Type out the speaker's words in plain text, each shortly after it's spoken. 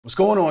What's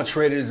going on,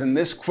 traders? In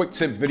this quick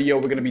tip video,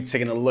 we're going to be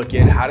taking a look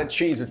at how to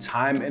change the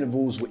time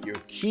intervals with your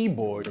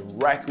keyboard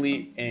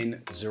directly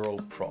in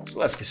ZeroPro. So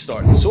let's get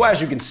started. So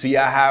as you can see,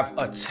 I have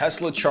a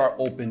Tesla chart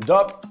opened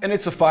up and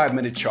it's a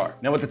 5-minute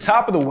chart. Now at the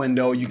top of the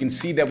window, you can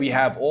see that we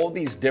have all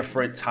these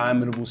different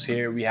time intervals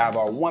here. We have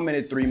our 1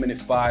 minute, 3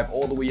 minute, 5,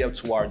 all the way up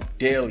to our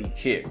daily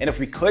here. And if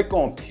we click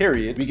on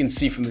period, we can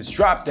see from this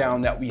drop down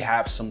that we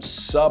have some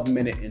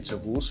sub-minute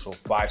intervals, so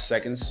 5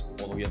 seconds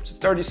all the way up to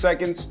 30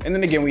 seconds. And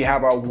then again, we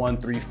have our 1,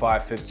 3,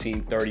 5,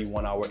 15, 30,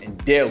 1 hour,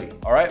 and daily,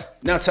 all right?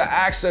 Now to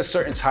access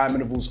certain time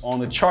intervals on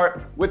the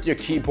chart with your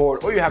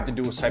keyboard, all you have to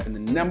do is type in the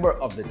number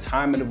of the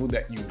time interval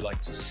that you would like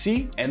to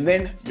see, and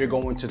then you're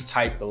going to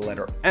type the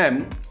letter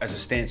M as it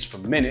stands for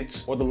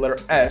minutes, or the letter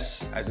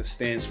S as it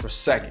stands for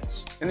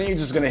seconds. And then you're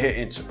just gonna hit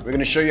enter. We're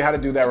gonna show you how to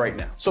do that right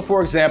now. So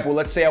for example,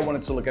 let's say I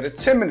wanted to look at a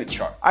 10-minute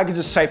chart. I could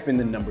just type in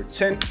the number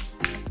 10,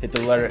 hit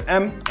the letter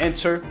M,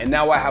 enter, and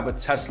now I have a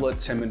Tesla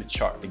 10-minute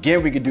chart.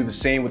 Again, we could do the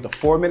same with the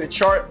 4-minute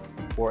chart,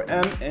 or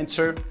M,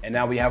 enter, and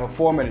now we have a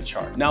 4-minute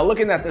chart. Now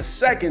looking at the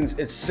seconds,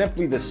 it's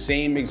simply the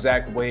same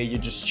exact way,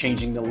 you're just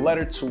changing the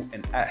letter to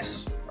an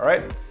S, all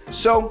right?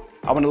 So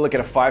I want to look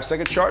at a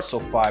 5-second chart, so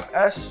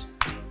 5S,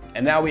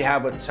 and now we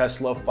have a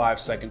Tesla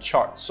 5-second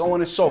chart, so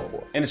on and so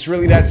forth. And it's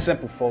really that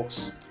simple,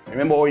 folks.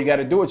 Remember, all you got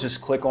to do is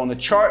just click on the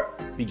chart,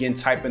 begin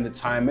typing the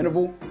time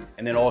interval,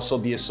 and then also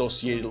the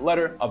associated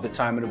letter of the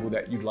time interval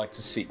that you'd like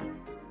to see.